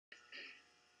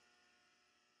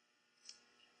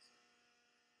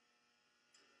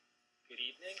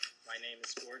evening. My name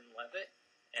is Gordon Levitt,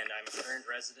 and I'm a current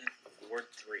resident of Ward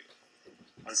 3.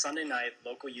 On Sunday night,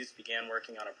 local youth began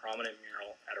working on a prominent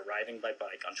mural at Arriving by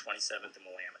Bike on 27th and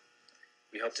Willamette.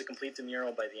 We hope to complete the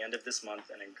mural by the end of this month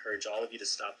and encourage all of you to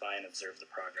stop by and observe the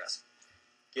progress.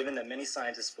 Given that many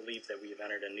scientists believe that we have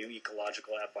entered a new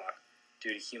ecological epoch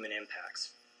due to human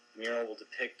impacts, the mural will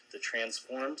depict the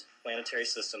transformed planetary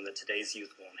system that today's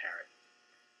youth will inherit.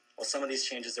 While some of these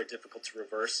changes are difficult to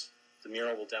reverse, the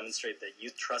mural will demonstrate that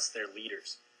youth trust their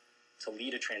leaders to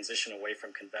lead a transition away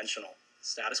from conventional,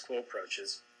 status quo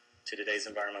approaches to today's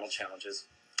environmental challenges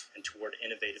and toward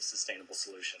innovative, sustainable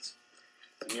solutions.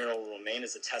 The mural will remain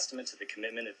as a testament to the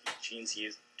commitment of Eugene's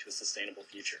youth to a sustainable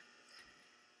future.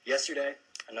 Yesterday,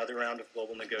 another round of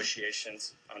global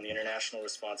negotiations on the international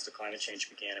response to climate change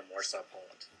began in Warsaw,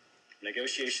 Poland.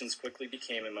 Negotiations quickly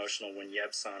became emotional when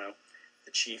Yeb Sano,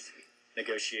 the chief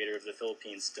negotiator of the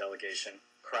Philippines delegation,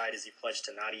 cried as he pledged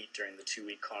to not eat during the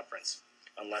 2-week conference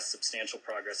unless substantial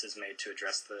progress is made to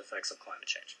address the effects of climate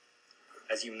change.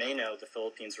 As you may know, the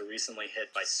Philippines were recently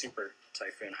hit by Super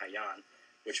Typhoon Haiyan,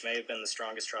 which may have been the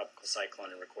strongest tropical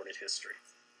cyclone in recorded history.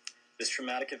 This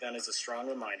traumatic event is a strong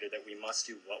reminder that we must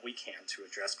do what we can to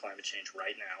address climate change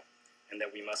right now, and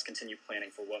that we must continue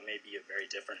planning for what may be a very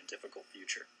different and difficult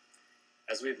future.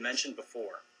 As we have mentioned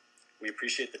before, we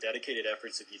appreciate the dedicated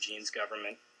efforts of Eugene's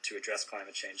government to address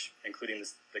climate change, including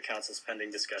the Council's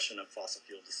pending discussion of fossil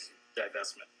fuel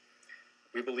divestment.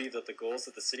 We believe that the goals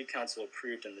that the City Council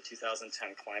approved in the 2010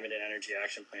 Climate and Energy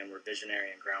Action Plan were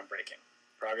visionary and groundbreaking.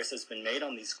 Progress has been made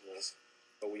on these goals,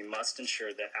 but we must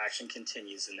ensure that action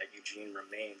continues and that Eugene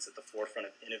remains at the forefront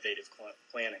of innovative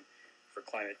planning for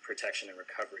climate protection and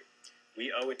recovery.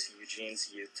 We owe it to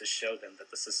Eugene's youth to show them that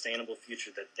the sustainable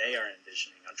future that they are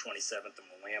envisioning on 27th and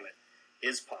Willamette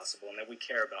is possible and that we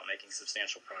care about making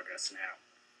substantial progress now.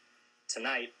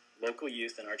 Tonight, local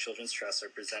youth and our Children's Trust are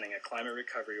presenting a climate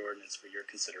recovery ordinance for your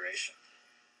consideration.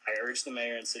 I urge the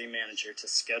mayor and city manager to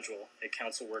schedule a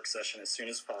council work session as soon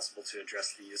as possible to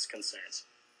address the youth's concerns.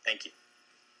 Thank you.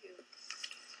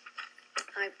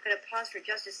 I'm going to pause for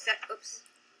just a sec. Oops.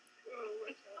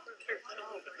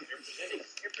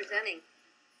 You're presenting.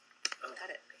 Oh,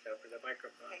 got it. Watch out for the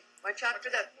microphone. Okay. Watch out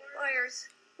for the wires.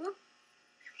 Whoop.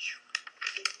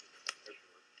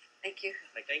 Thank you.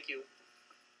 Thank you.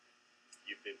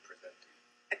 You've been presenting.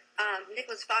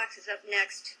 Nicholas Fox is up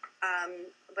next,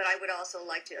 but I would also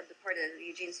like to, on the part of the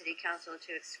Eugene City Council,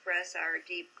 to express our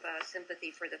deep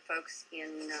sympathy for the folks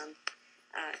in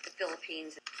the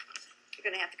Philippines. You're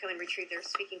going to have to come and retrieve their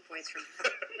speaking points from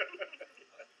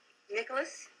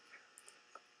Nicholas?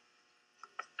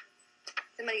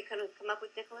 Somebody come up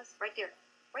with Nicholas? Right there.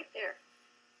 Right there.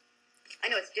 I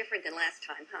know it's different than last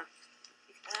time, huh?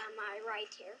 I right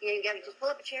here. Yeah, you got to just pull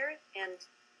up a chair and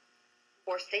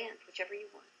or stand, whichever you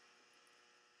want.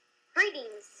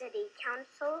 Greetings, City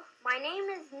Council. My name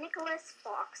is Nicholas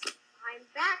Fox. I'm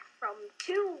back from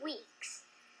 2 weeks.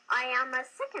 I am a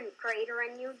second grader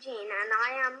in Eugene, and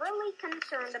I am really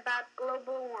concerned about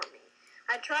global warming.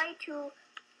 I try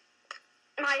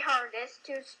my hardest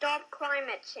to stop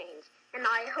climate change, and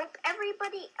I hope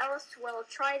everybody else will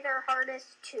try their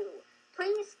hardest too.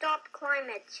 Please stop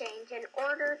climate change in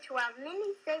order to have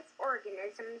many safe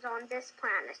organisms on this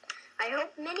planet. I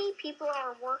hope many people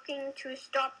are working to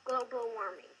stop global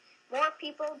warming. More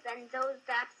people than those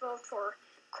that vote for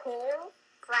coal,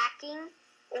 fracking,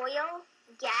 oil,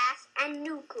 gas, and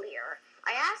nuclear.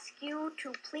 I ask you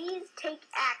to please take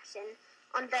action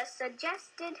on the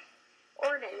suggested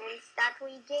ordinance that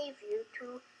we gave you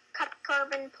to cut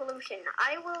carbon pollution.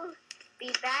 I will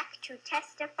be back to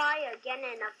testify again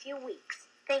in a few weeks.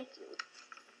 Thank you.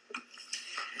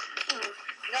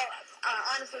 No,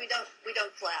 honestly, we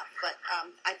don't clap, but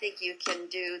I think you can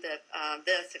do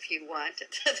this if you want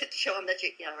to show them that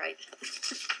you, yeah, right.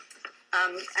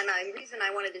 And the reason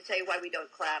I wanted to tell you why we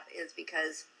don't clap is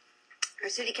because our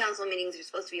city council meetings are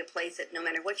supposed to be a place that no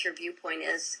matter what your viewpoint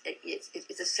is,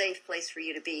 it's a safe place for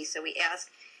you to be. So we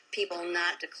ask people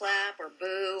not to clap or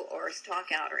boo or talk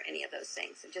out or any of those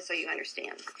things, just so you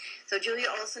understand. So Julia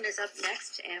Olson is up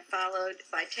next, and followed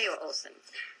by Teo Olson.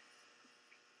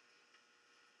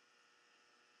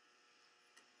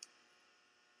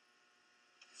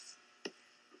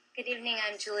 Good evening,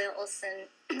 I'm Julia Olson.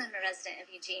 I'm a resident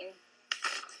of Eugene.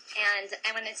 And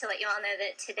I wanted to let you all know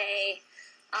that today,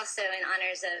 also in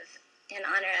honor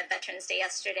of Veterans Day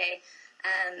yesterday,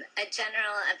 a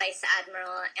general, a vice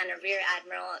admiral, and a rear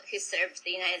admiral who served the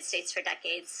United States for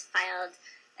decades filed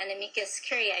an amicus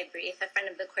curiae brief, a friend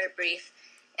of the court brief,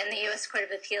 in the U.S. Court of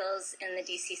Appeals in the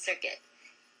D.C. Circuit.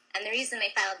 And the reason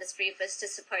they filed this brief was to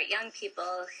support young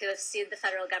people who have sued the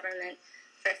federal government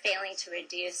for failing to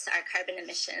reduce our carbon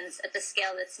emissions at the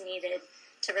scale that's needed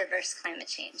to reverse climate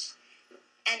change.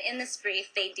 And in this brief,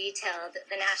 they detailed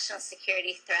the national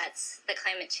security threats that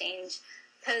climate change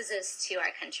poses to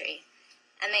our country.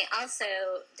 And they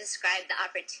also described the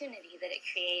opportunity that it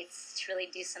creates to really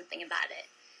do something about it.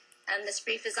 This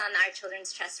brief is on our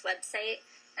Children's Trust website,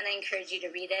 and I encourage you to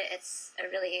read it. It's a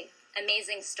really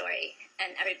amazing story,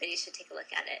 and everybody should take a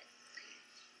look at it.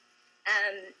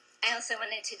 I also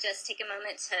wanted to just take a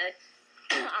moment to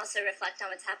also reflect on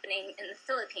what's happening in the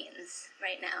Philippines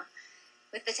right now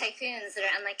with the typhoons that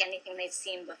are unlike anything they've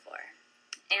seen before.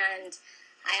 And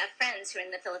I have friends who are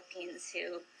in the Philippines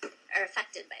who are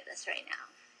affected by this right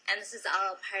now. And this is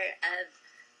all part of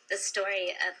the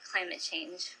story of climate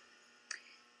change.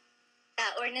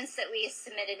 That ordinance that we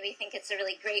submitted, we think it's a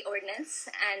really great ordinance.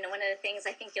 And one of the things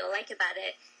I think you'll like about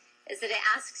it is that it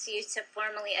asks you to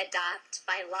formally adopt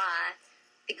by law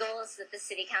the goals that the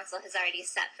City Council has already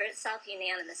set for itself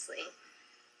unanimously.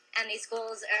 And these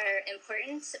goals are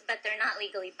important, but they're not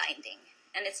legally binding.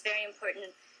 And it's very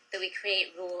important that we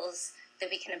create rules that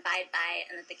we can abide by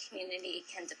and that the community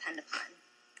can depend upon.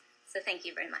 So thank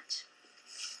you very much.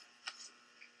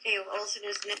 Okay, Olson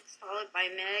is next, followed by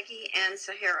Maggie and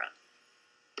Sahara.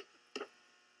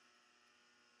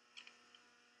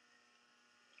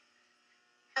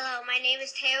 Hello, my name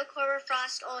is Teo Corber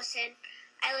Frost Olson.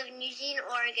 I live in Eugene,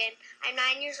 Oregon. I'm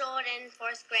 9 years old and in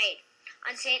 4th grade.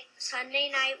 On Sunday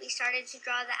night, we started to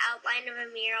draw the outline of a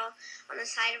mural on the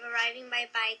side of arriving by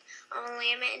bike on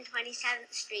Willamette and 27th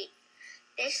Street.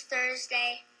 This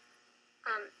Thursday,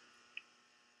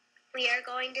 we are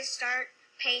going to start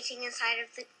painting inside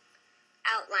of the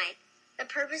outline. The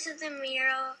purpose of the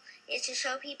mural is to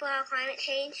show people how climate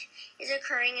change is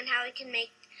occurring and how it can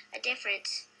make a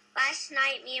difference. Last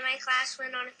night, me and my class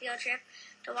went on a field trip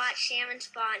to watch salmon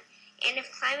spawn, and if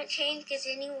climate change gets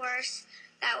any worse,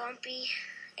 that won't be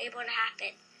able to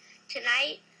happen.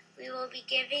 Tonight, we will be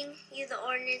giving you the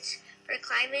ordinance for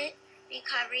climate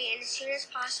recovery, and as soon as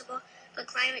possible, put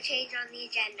climate change on the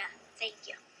agenda. Thank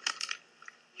you.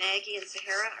 Maggie and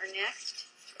Sahara are next,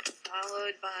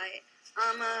 followed by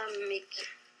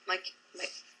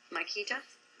Makita.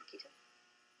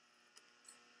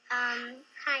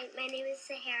 Hi, my name is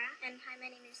Sahara, and hi, my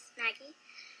name is Maggie.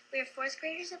 We are 4th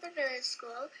graders at the village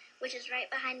school, which is right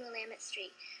behind Willamette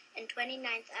Street and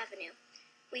 29th Avenue.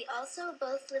 We also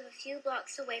both live a few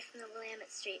blocks away from the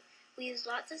Willamette Street. We use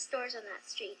lots of stores on that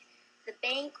street. The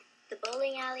bank, the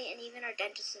bowling alley, and even our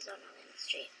dentist is on Willamette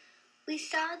Street. We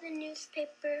saw in the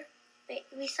newspaper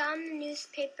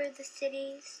the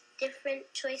city's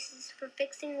different choices for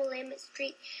fixing Willamette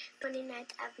Street,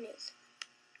 29th Avenues.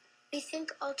 We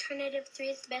think alternative 3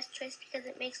 is the best choice because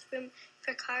it makes room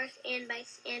for cars and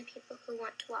bikes and people who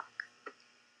want to walk.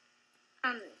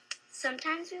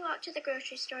 Sometimes we walk to the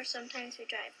grocery store, sometimes we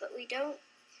drive, but we don't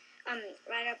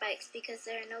ride our bikes because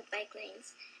there are no bike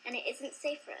lanes, and it isn't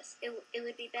safe for us. It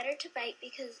would be better to bike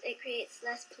because it creates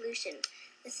less pollution.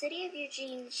 The city of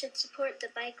Eugene should support the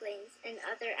bike lanes and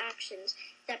other actions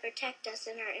that protect us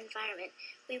and our environment.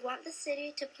 We want the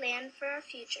city to plan for our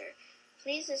future.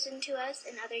 Please listen to us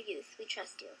and other youth. We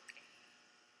trust you.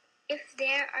 If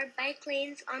there are bike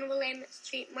lanes on Willamette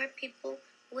Street, more people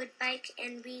would bike,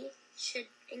 and we should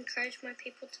encourage more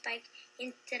people to bike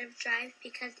instead of drive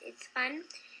because it's fun,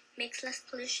 makes less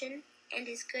pollution, and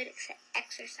is good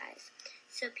exercise,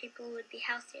 so people would be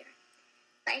healthier.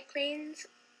 Bike lanes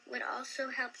would also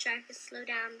help drivers slow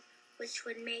down, which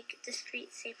would make the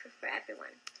street safer for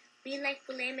everyone. We like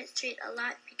Willamette Street a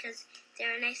lot because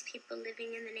there are nice people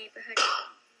living in the neighborhood,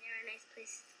 and there are nice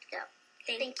places to go.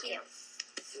 Thank you.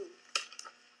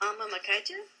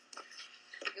 Makita,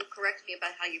 you'll correct me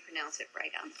about how you pronounce it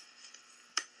right.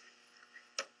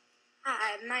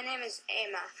 Hi, my name is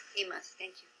Emma. Emma,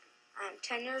 thank you. I'm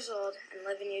 10 years old and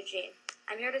live in Eugene.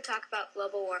 I'm here to talk about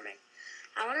global warming.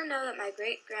 I want to know that my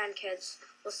great-grandkids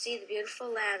will see the beautiful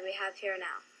land we have here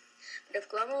now. But if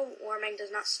global warming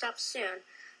does not stop soon,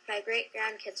 my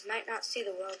great-grandkids might not see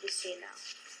the world we see now.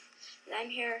 And I'm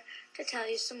here to tell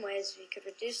you some ways we could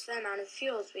reduce the amount of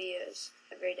fuels we use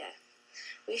every day.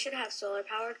 We should have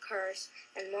solar-powered cars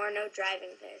and more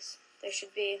no-driving days. There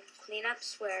should be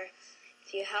cleanups where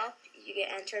if you help, you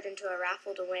get entered into a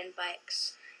raffle to win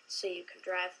bikes so you can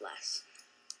drive less.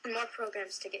 And more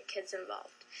programs to get kids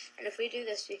involved. And if we do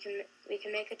this, we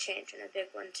can make a change, and a big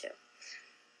one too.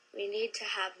 We need to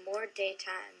have more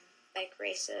daytime bike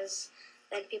races.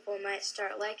 Then people might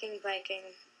start liking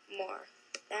biking more.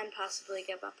 Then possibly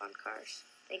give up on cars.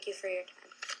 Thank you for your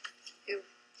time.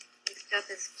 Next up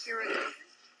is Kira.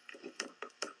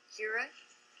 Kira,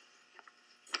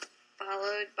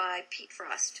 followed by Pete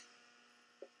Frost.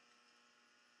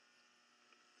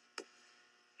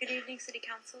 Good evening, City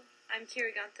Council. I'm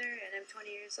Kira Gunther, and I'm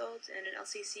 20 years old and an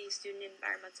LCC student in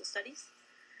environmental studies.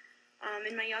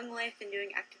 In my young life and doing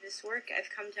activist work,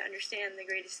 I've come to understand the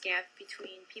greatest gap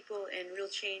between people and real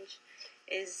change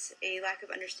is a lack of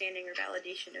understanding or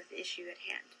validation of the issue at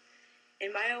hand.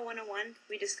 In Bio 101,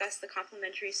 we discuss the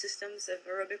complementary systems of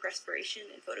aerobic respiration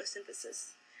and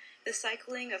photosynthesis. The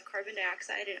cycling of carbon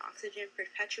dioxide and oxygen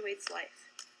perpetuates life.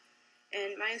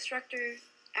 And my instructor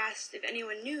asked if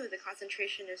anyone knew the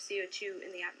concentration of CO2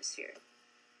 in the atmosphere.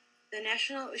 The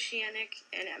National Oceanic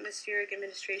and Atmospheric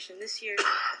Administration this year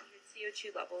estimated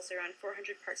CO2 levels around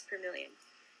 400 parts per million.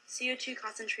 CO2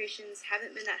 concentrations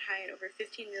haven't been that high in over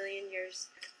 15 million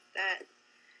years. That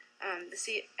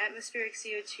the atmospheric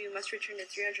CO2 must return to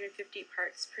 350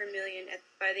 parts per million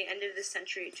by the end of this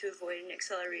century to avoid an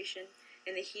acceleration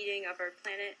in the heating of our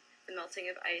planet, the melting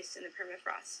of ice and the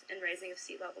permafrost, and rising of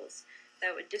sea levels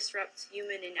that would disrupt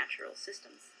human and natural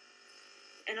systems.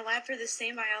 In a lab for this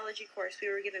same biology course,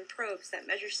 we were given probes that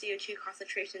measure CO2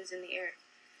 concentrations in the air.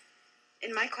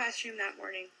 In my classroom that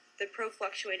morning, the probe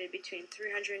fluctuated between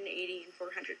 380 and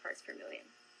 400 parts per million.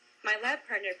 My lab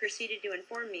partner proceeded to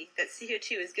inform me that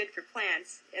CO2 is good for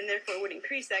plants and therefore would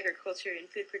increase agriculture and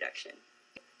food production.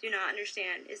 Do not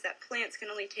understand is that plants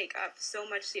can only take up so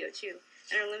much CO2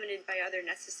 and are limited by other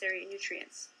necessary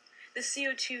nutrients. The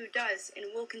CO2 does and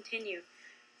will continue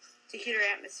to heat our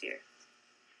atmosphere.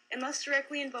 Unless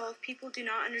directly involved, people do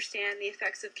not understand the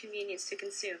effects of convenience to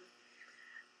consume.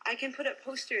 I can put up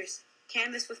posters,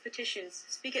 canvass with petitions,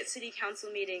 speak at city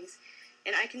council meetings,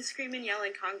 and I can scream and yell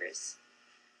in Congress.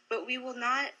 But we will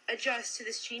not adjust to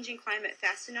this changing climate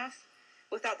fast enough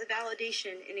without the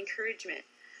validation and encouragement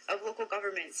of local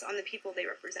governments on the people they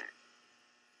represent.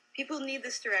 People need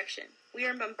this direction. We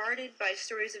are bombarded by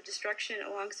stories of destruction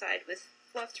alongside with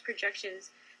fluffed projections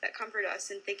that comfort us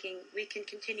in thinking we can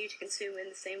continue to consume in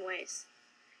the same ways.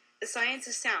 The science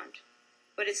is sound,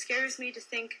 but it scares me to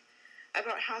think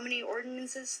about how many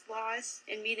ordinances, laws,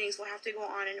 and meetings will have to go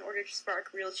on in order to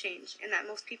spark real change, and that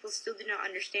most people still do not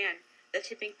understand the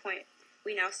tipping point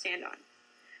we now stand on.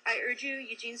 I urge you,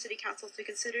 Eugene City Council, to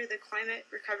consider the Climate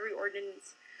Recovery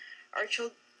Ordinance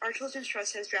our Children's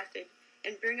Trust has drafted,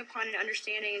 and bring upon an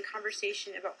understanding and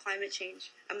conversation about climate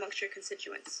change amongst your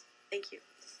constituents. Thank you.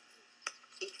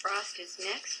 Pete Frost is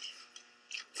next,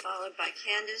 followed by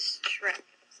Candace Schreck, it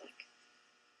looks like.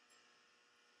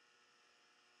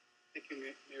 Thank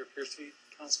you, Mayor Piercy,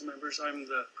 council members. I'm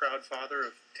the proud father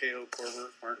of Teo Corver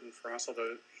Martin Frost,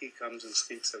 although he comes and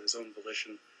speaks of his own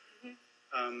volition.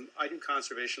 I do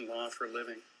conservation law for a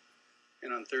living,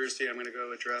 and on Thursday I'm going to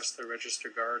go address the Register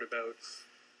Guard about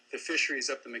the fisheries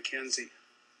up the Mackenzie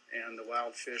and the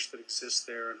wild fish that exist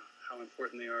there and how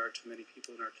important they are to many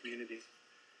people in our community.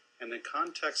 And the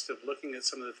context of looking at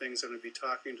some of the things I'm going to be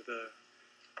talking to the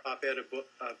op-ed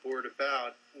board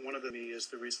about, one of them is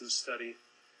the recent study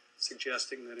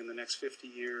suggesting that in the next 50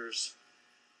 years,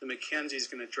 the Mackenzie is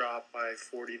going to drop by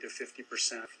 40 to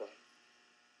 50% flow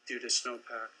due to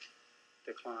snowpack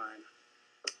decline.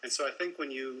 And so I think when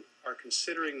you are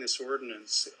considering this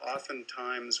ordinance,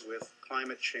 oftentimes with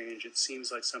climate change, it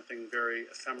seems like something very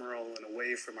ephemeral and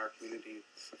away from our community.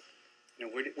 You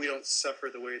know, we don't suffer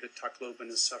the way that Tacloban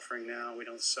is suffering now. We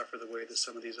don't suffer the way that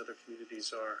some of these other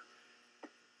communities are.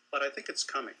 But I think it's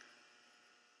coming.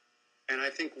 And I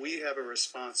think we have a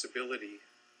responsibility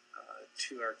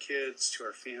to our kids, to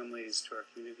our families, to our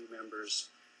community members,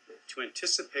 to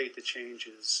anticipate the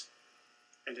changes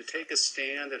and to take a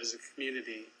stand as a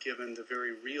community, given the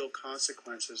very real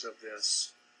consequences of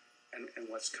this and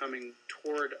what's coming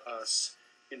toward us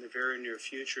in the very near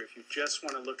future. If you just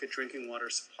want to look at drinking water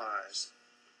supplies,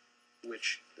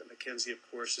 which the Mackenzie, of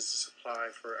course, is the supply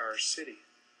for our city,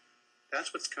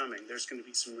 that's what's coming. There's going to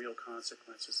be some real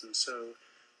consequences. And so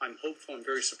I'm hopeful and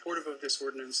very supportive of this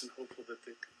ordinance and hopeful that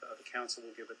the council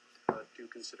will give it due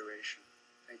consideration.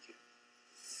 Thank you.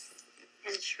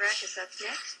 And Schreck is up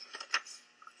next,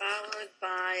 followed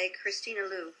by Christina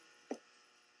Liu.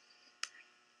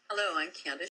 Hello, I'm Candace